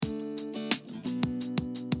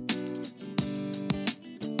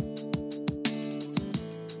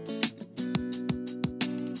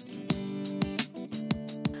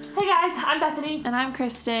guys, I'm Bethany. And I'm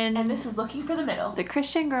Kristen. And this is Looking for the Middle, the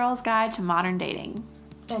Christian Girl's Guide to Modern Dating.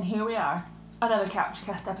 And here we are. Another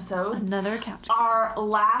Couchcast episode. Another Couchcast. Our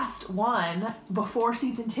last one before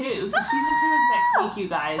season 2. So season 2 is next week, you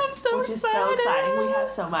guys. I'm so Which is so exciting. We have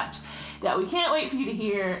so much that we can't wait for you to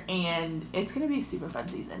hear, and it's going to be a super fun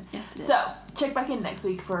season. Yes, it is. So check back in next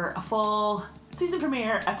week for a full season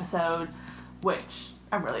premiere episode, which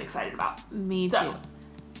I'm really excited about. Me too.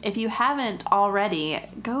 If you haven't already,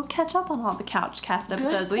 go catch up on all the Couchcast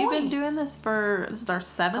episodes. We've been doing this is our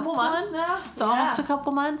 7th one. Months now. So almost a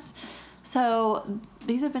couple months. So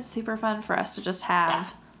these have been super fun for us to just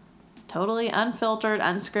have totally unfiltered,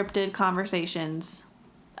 unscripted conversations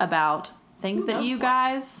about things that you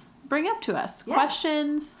guys bring up to us. Yeah.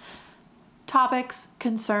 Questions, topics,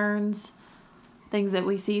 concerns, things that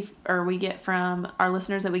we see or we get from our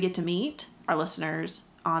listeners that we get to meet, our listeners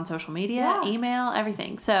on social media, email,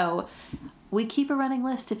 everything. So we keep a running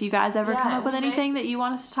list. If you guys ever come up with anything that you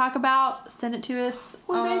want us to talk about, send it to us.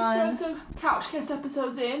 We may throw some Couchcast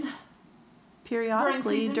episodes in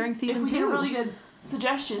periodically during season 2. If we get a really good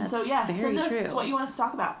suggestion. That's send us what you want us to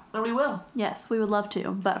talk about, and we will. Yes, we would love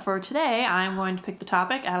to. But for today, I'm going to pick the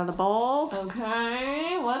topic out of the bowl.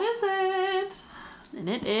 Okay, what is it? And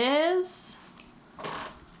it is...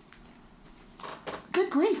 Good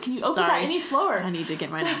grief, can you open that any slower? I need to get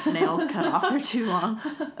my nails cut off. They're too long.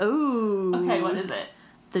 Ooh. Okay, what is it?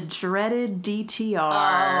 The dreaded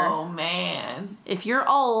DTR. Oh, man. If you're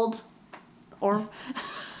old, or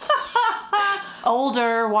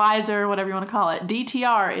older, wiser, whatever you want to call it,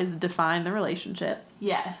 DTR is define the relationship.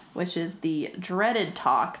 Yes. Which is the dreaded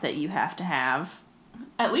talk that you have to have.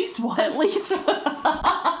 At least once. At least once.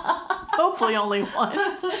 Hopefully only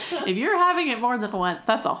once. If you're having it more than once,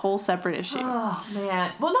 that's a whole separate issue. Oh,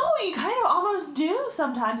 man. Well, no, you kind of almost do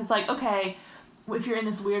sometimes. It's like, okay, if you're in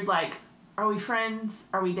this weird, like, are we friends?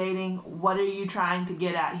 Are we dating? What are you trying to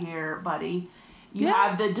get at here, buddy? You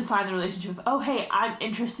have the define the relationship of, oh, hey, I'm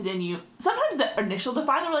interested in you. Sometimes the initial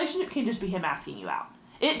define the relationship can just be him asking you out.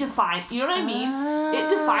 It defines, you know what I mean? It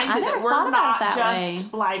defines it that we're not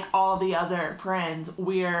just like all the other friends.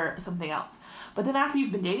 We're something else. But then after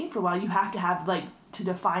you've been dating for a while, you have to have, like, to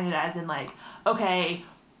define it as in, like, okay,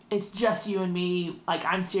 it's just you and me. Like,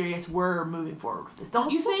 I'm serious. We're moving forward with this.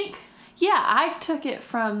 Don't you think? Yeah, I took it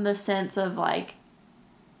from the sense of, like,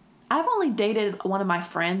 I've only dated one of my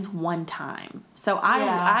friends one time. So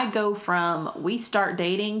I go from we start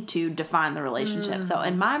dating to define the relationship. So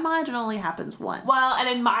in my mind, it only happens once. Well, and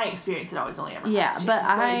in my experience, it always only ever happens. Yeah,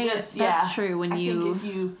 but that's true. When I think if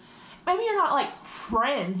you, maybe you're not like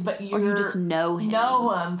friends, but you just know him. Know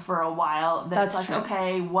him for a while. That's like, true.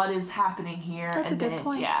 Okay, what is happening here? That's a good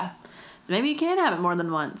point. Yeah. So maybe you can have it more than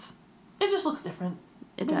once. It just looks different.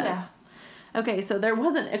 It does. Yeah. Okay, so there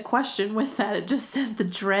wasn't a question with that. It just said the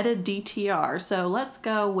dreaded DTR. So let's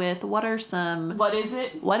go with what are some... What is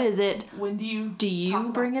it? What is it? When do you... Do you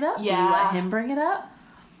bring it up? Yeah. Do you let him bring it up?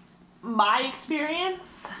 My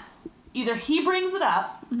experience, either he brings it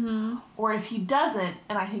up, or if he doesn't,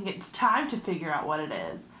 and I think it's time to figure out what it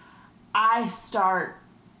is, I start...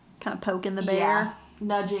 Kind of poking the bear? Yeah,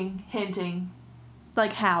 nudging, hinting.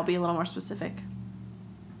 Like how? Be a little more specific.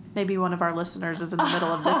 Maybe one of our listeners is in the middle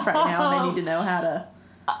of this right now and they need to know how to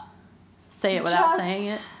say it without saying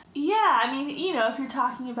it. Yeah, I mean, you know, if you're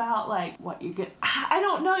talking about, like, what you're good... I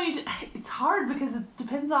don't know. It's hard because it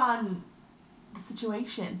depends on the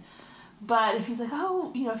situation. But if he's like,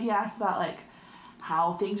 oh, you know, if he asks about, like,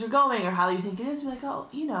 how things are going or how you think it is, be like, oh,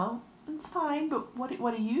 you know, it's fine, but what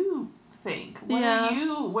do you think?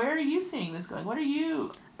 Where are you seeing this going? What are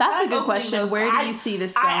you... That's a good question. Where do you see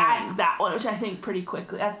this going? I asked that one, which I think pretty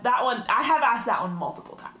quickly. That one, I have asked that one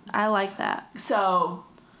multiple times. I like that. So,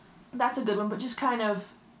 that's a good one, but just kind of,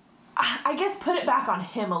 I guess, put it back on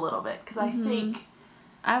him a little bit, because I think...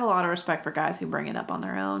 I have a lot of respect for guys who bring it up on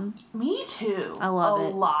their own. Me too. I love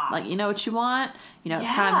it. A lot. Like, you know what you want? You know it's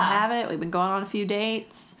time to have it. We've been going on a few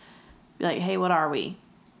dates. Be like, hey, what are we?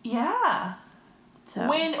 Yeah. So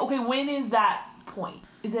when is that point?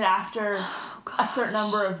 Is it after a certain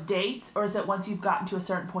number of dates, or is it once you've gotten to a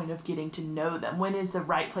certain point of getting to know them? When is the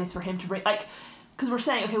right place for him to bring, like, because we're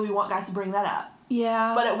saying, okay, we want guys to bring that up.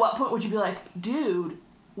 Yeah. But at what point would you be like, dude,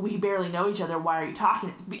 we barely know each other, why are you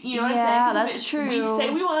talking? You know what I'm saying? Yeah, that's true. We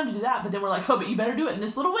say we want him to do that, but then we're like, oh, but you better do it in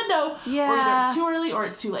this little window. Yeah. Or either it's too early or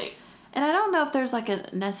it's too late. And I don't know if there's like a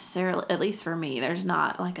necessarily, at least for me, there's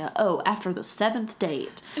not like after the 7th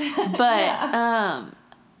date. But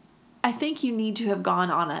I think you need to have gone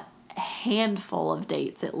on a handful of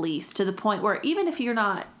dates at least, to the point where even if you're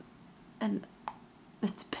not, and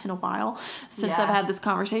it's been a while since I've had this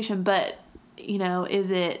conversation, but, you know, is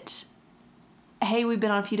it hey, we've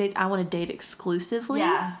been on a few dates, I want to date exclusively.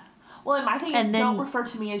 Yeah. Well, and my thing And is, then, don't refer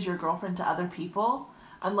to me as your girlfriend to other people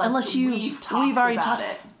unless we've already about talked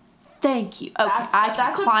it. Thank you. Okay, I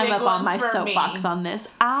can climb up on my soapbox me. on this.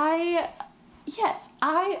 I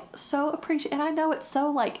so appreciate, and I know it's so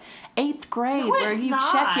like 8th grade where you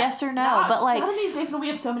check yes or no, but like not in these days when we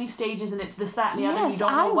have so many stages and it's this, that, and the other. And you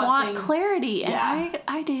don't know I what want things, clarity, and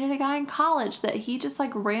I dated a guy in college that he just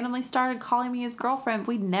like randomly started calling me his girlfriend.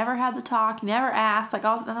 We'd never had the talk, never asked, like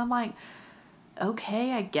all, and I'm like,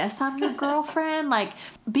 okay, I guess I'm your girlfriend. Like,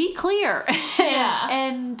 be clear.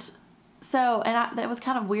 and so, that was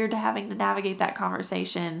kind of weird to having to navigate that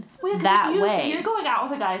conversation that way. You're going out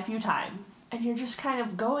with a guy a few times, and you're just kind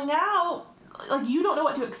of going out, like, you don't know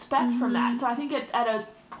what to expect from that. So I think at a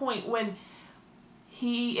point when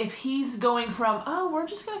if he's going from, oh, we're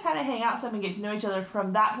just going to kind of hang out some and get to know each other,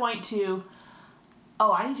 from that point to,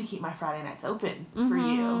 oh, I need to keep my Friday nights open for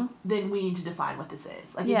you, then we need to define what this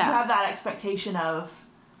is. Like, if you have that expectation of,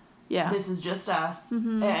 this is just us,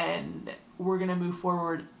 and we're going to move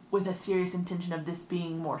forward with a serious intention of this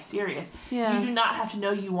being more serious. You do not have to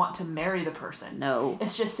know you want to marry the person. No.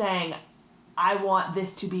 It's just saying, I want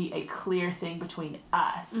this to be a clear thing between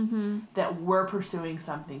us, that we're pursuing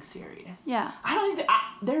something serious. Yeah. I don't think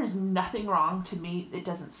that there's nothing wrong to me. It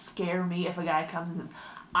doesn't scare me if a guy comes and says,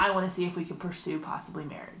 I want to see if we can pursue possibly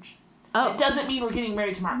marriage. Oh. It doesn't mean we're getting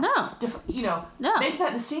married tomorrow. No. Make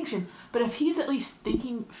that distinction. But if he's at least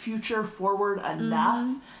thinking future forward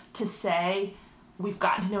enough to say, we've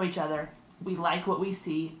gotten to know each other, we like what we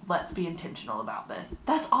see, let's be intentional about this.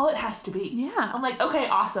 That's all it has to be. Yeah. I'm like, okay,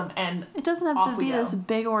 awesome. And it doesn't have to be this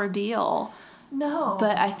big ordeal. No.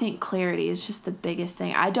 But I think clarity is just the biggest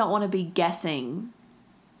thing. I don't want to be guessing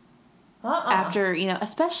after,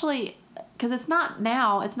 especially because it's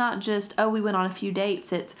not just, oh, we went on a few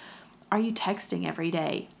dates. It's, are you texting every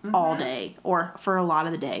day, all day, or for a lot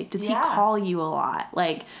of the day? Does he call you a lot?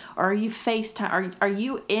 Like, or are you FaceTime? Are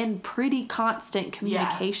you in pretty constant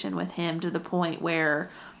communication with him to the point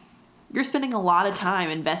where you're spending a lot of time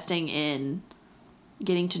investing in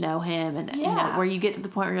getting to know him, and where you get to the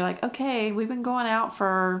point where you're like, okay, we've been going out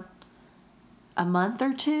for a month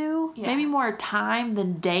or two, maybe more time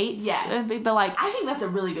than dates. Yes. But like, I think that's a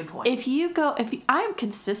really good point. If I'm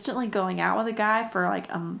consistently going out with a guy for like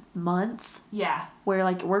a month. Yeah. Where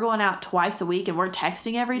like we're going out twice a week and we're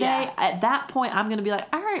texting every day. At that point, I'm going to be like,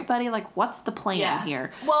 all right, buddy, like what's the plan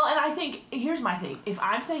here? Well, and I think, here's my thing. If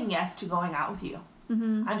I'm saying yes to going out with you,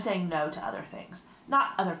 I'm saying no to other things.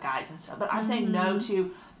 Not other guys and stuff, but I'm saying no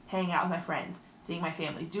to hanging out with my friends, seeing my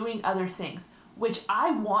family, doing other things, which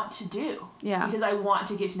I want to do. Yeah. Because I want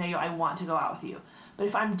to get to know you. I want to go out with you. But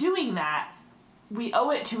if I'm doing that, we owe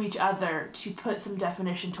it to each other to put some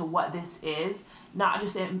definition to what this is, not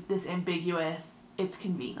just this ambiguous, it's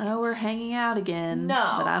convenient. Oh, we're hanging out again.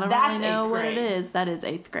 No. But I don't really know what it is. That is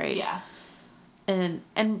 8th grade. Yeah. And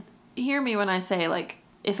hear me when I say, like,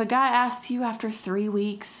 if a guy asks you after 3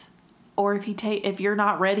 weeks, or if you're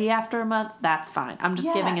not ready after a month, that's fine. I'm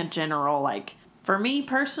just giving a general, like, for me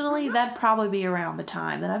personally, that'd probably be around the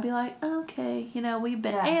time that I'd be like, okay, we've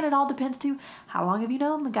been, and it all depends too, how long have you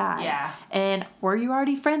known the guy? Yeah. And were you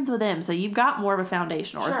already friends with him? So you've got more of a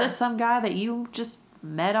foundation. Or is this some guy that you just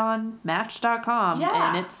met on Match.com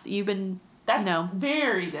and you've been, That's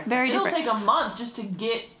very different. Very different. It'll take a month just to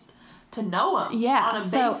get to know him. Yeah. On a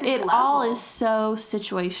so basic it level. All is so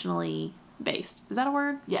situationally based. Is that a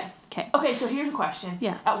word? Yes. Okay, so here's a question.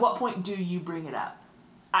 Yeah. At what point do you bring it up?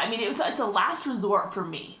 I mean, it's a last resort for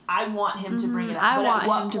me. I want him to bring it up. I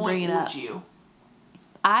want him to bring it up.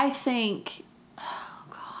 I think, oh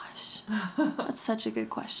gosh, that's such a good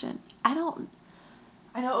question. I know.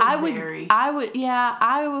 I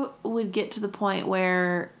would get to the point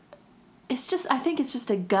where I think it's just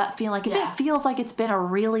a gut feeling. Like if it feels like it's been a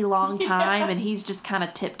really long time and he's just kind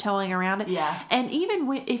of tiptoeing around it. Yeah. And even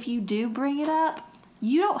if you do bring it up,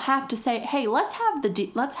 you don't have to say, "Hey, let's have the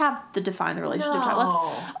define the relationship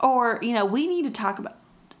time." Or we need to talk about.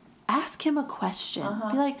 Ask him a question.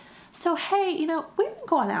 Be like, "So hey, we've been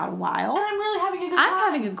going out a while, and I'm really having a good time. I'm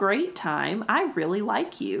having a great time. I really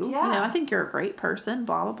like you. Yeah. I think you're a great person.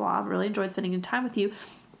 Blah blah blah. I've really enjoyed spending time with you.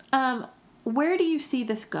 Where do you see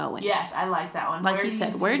this going?" Yes, I like that one. Like you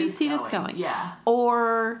said, where do you see this going? Yeah.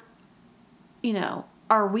 Or,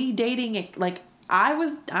 are we dating like?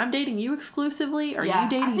 I'm dating you exclusively. Are you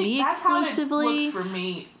dating me exclusively? That's how it looks for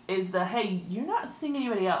me. Is hey, you're not seeing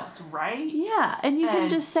anybody else, right? Yeah, and you can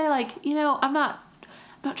just say like, I'm not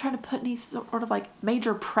trying to put any sort of like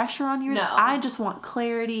major pressure on you. No. I just want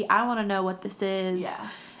clarity. I want to know what this is. Yeah.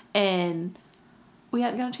 And we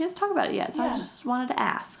haven't got a chance to talk about it yet, so I just wanted to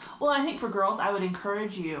ask. Well, I think for girls, I would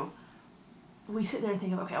encourage you, we sit there and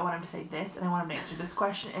think of, okay, I want him to say this, and I want him to answer this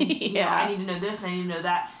question, and you know, Yeah. I need to know this, and I need to know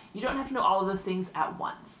that. You don't have to know all of those things at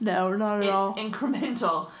once. No, not at all. It's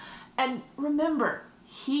incremental. And remember,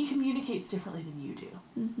 he communicates differently than you do.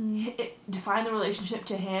 Mm-hmm. Define the relationship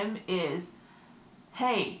to him is,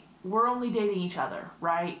 hey, we're only dating each other,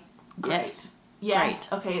 right? Great. Yes. Yes.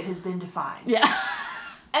 Great. Okay, it has been defined. Yeah.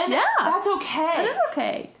 And Yeah. that's okay. That is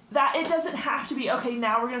okay. That it doesn't have to be, okay,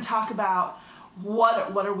 now we're going to talk about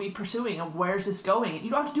what are we pursuing and where's this going. You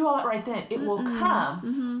don't have to do all that right then. It will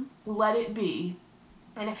come. Let it be.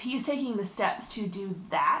 And if he's taking the steps to do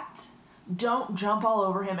that, don't jump all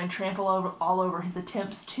over him and trample all over his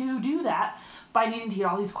attempts to do that by needing to get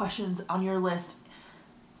all these questions on your list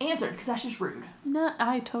answered, because that's just rude. No,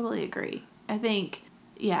 I totally agree. I think,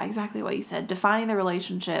 yeah, exactly what you said. Defining the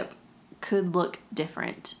relationship could look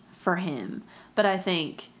different for him, but I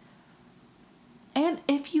think, and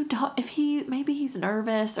if maybe he's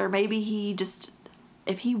nervous, or maybe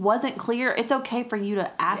if he wasn't clear, it's okay for you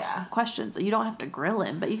to ask questions. You don't have to grill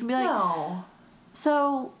him, but you can be like, No.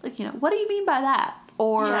 so, like, you know, what do you mean by that?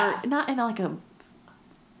 Or not in like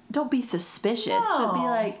don't be suspicious, but be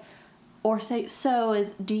like, or say,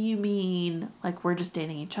 do you mean like we're just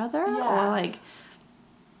dating each other? Or like,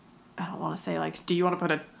 I don't want to say like, do you want to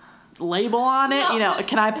put a label on it? No. You know,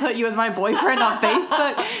 can I put you as my boyfriend on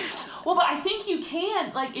Facebook? Well, but I think you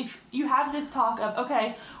can, like, if you have this talk of,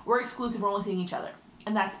 okay, we're exclusive, we're only seeing each other,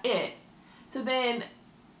 and that's it. So then,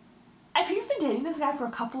 if you've been dating this guy for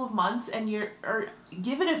a couple of months and or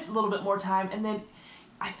give it a little bit more time, and then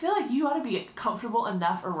I feel like you ought to be comfortable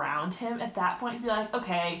enough around him at that point to be like,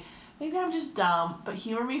 okay, maybe I'm just dumb, but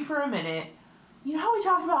humor me for a minute. You know how we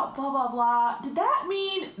talked about blah, blah, blah? Did that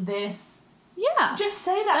mean this? Yeah. Just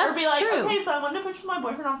say that. That's or be like, true. okay, so I wanted to put my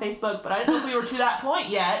boyfriend on Facebook, but I didn't know if we were to that point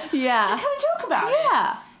yet. Yeah. And kind of joke about it.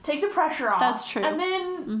 Yeah. Take the pressure off. That's true. And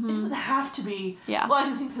then it doesn't have to be. Yeah. Well,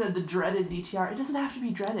 I think the dreaded DTR. It doesn't have to be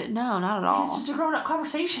dreaded. No, not at all. It's just a grown-up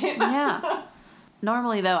conversation. Yeah.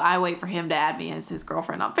 Normally, though, I wait for him to add me as his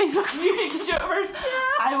girlfriend on Facebook first. You need to do it first.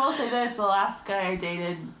 I will say this: the last guy I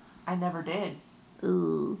dated, I never did.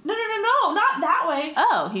 Ooh. No, not that way.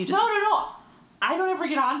 Oh, he just. No. I don't ever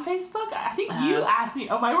get on Facebook. I think you asked me,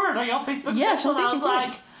 oh my word, are you on Facebook? Yes, and I I was think you did.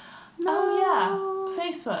 like, oh yeah,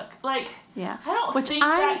 Facebook. Like, yeah. I don't Which think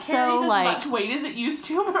I'm that so, carries as like, much weight as it used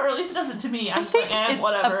to, or at least it doesn't to me. I'm I just think like, it's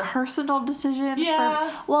whatever. a personal decision.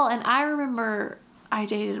 Yeah. Well, and I remember I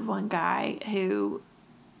dated one guy who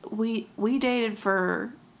we dated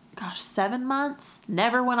for 7 months,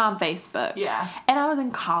 never went on Facebook. Yeah. And I was in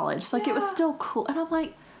college, so like it was still cool. And I'm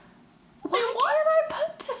like, why can't I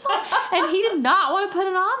put this on? And he did not want to put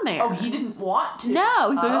it on there. Oh, he didn't want to?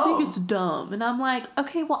 No, he's like, I think Oh. it's dumb. And I'm like,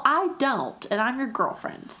 okay, well, I don't, and I'm your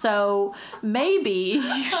girlfriend, so maybe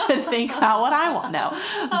you should think about what I want. No,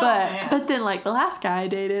 but then like the last guy I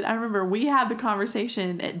dated, I remember we had the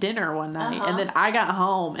conversation at dinner one night, and then I got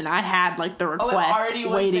home and I had like the request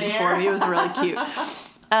waiting for me. It was really cute.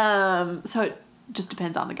 So it just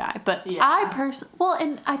depends on the guy, but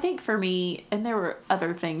and I think for me, and there were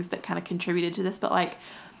other things that kind of contributed to this, but like,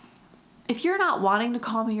 if you're not wanting to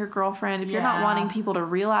call me your girlfriend, if you're not wanting people to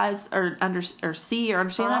realize or see or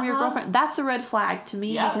understand that I'm your girlfriend, that's a red flag to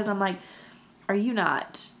me, because I'm like, are you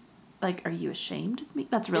not, like, are you ashamed of me?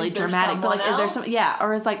 That's really dramatic, but like, is there some,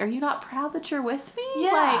 or is like, are you not proud that you're with me?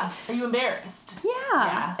 Yeah. Like, are you embarrassed?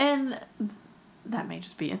 Yeah. And that may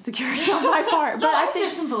just be insecurity on my part, but I think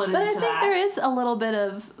there's some validity to that. But I think there is a little bit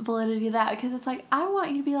of validity to that, because it's like, I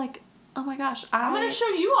want you to be like, oh my gosh, I'm gonna show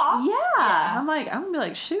you off. Yeah. I'm gonna be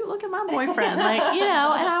like, shoot, look at my boyfriend, like, you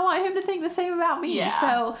know, and I want him to think the same about me. Yeah.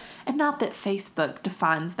 So, and not that Facebook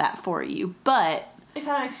defines that for you, but it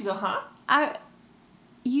kind of makes you go, huh?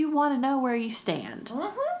 You want to know where you stand.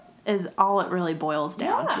 Mm-hmm. Is all it really boils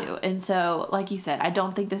down to. And so, like you said, I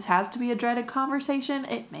don't think this has to be a dreaded conversation.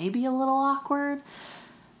 It may be a little awkward,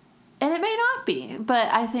 and it may not be, but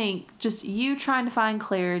I think just you trying to find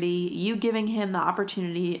clarity, you giving him the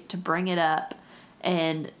opportunity to bring it up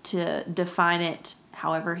and to define it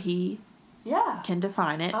however he can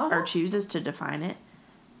define it or chooses to define it,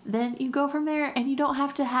 then you go from there, and you don't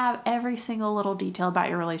have to have every single little detail about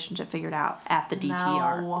your relationship figured out at the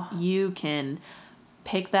DTR. No. You can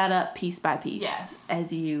pick that up piece by piece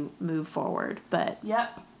as you move forward. But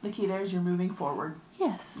the key there is you're moving forward.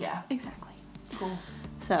 Yes. Yeah. Exactly. Cool.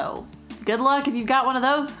 So, good luck if you've got one of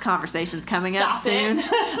those conversations coming up soon.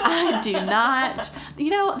 I do not. You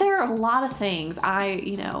know, there are a lot of things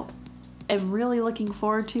am really looking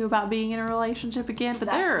forward to about being in a relationship again. But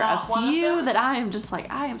there are a few that I am just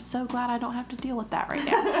like, I am so glad I don't have to deal with that right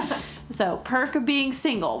now. So perk of being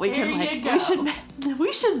single. We Here can like you go.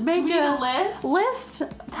 we should make a list.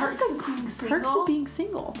 Perks of being single. Perks of being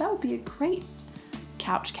single. That would be a great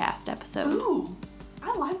Couchcast episode. Ooh,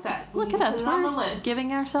 I like that. Look at us. We're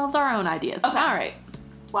giving ourselves our own ideas. Okay. All right.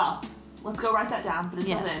 Well, let's go write that down. But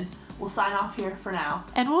until then, we'll sign off here for now.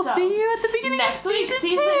 And we'll see you at the beginning next of week, season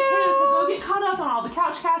 2. So go get caught up on all the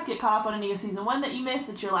Couchcasts. Get caught up on any of season 1 that you missed.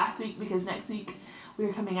 It's your last week because next week we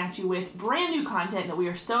are coming at you with brand new content that we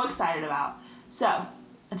are so excited about. So,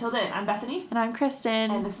 until then, I'm Bethany. And I'm Kristen.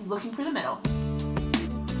 And this is Looking for the Middle.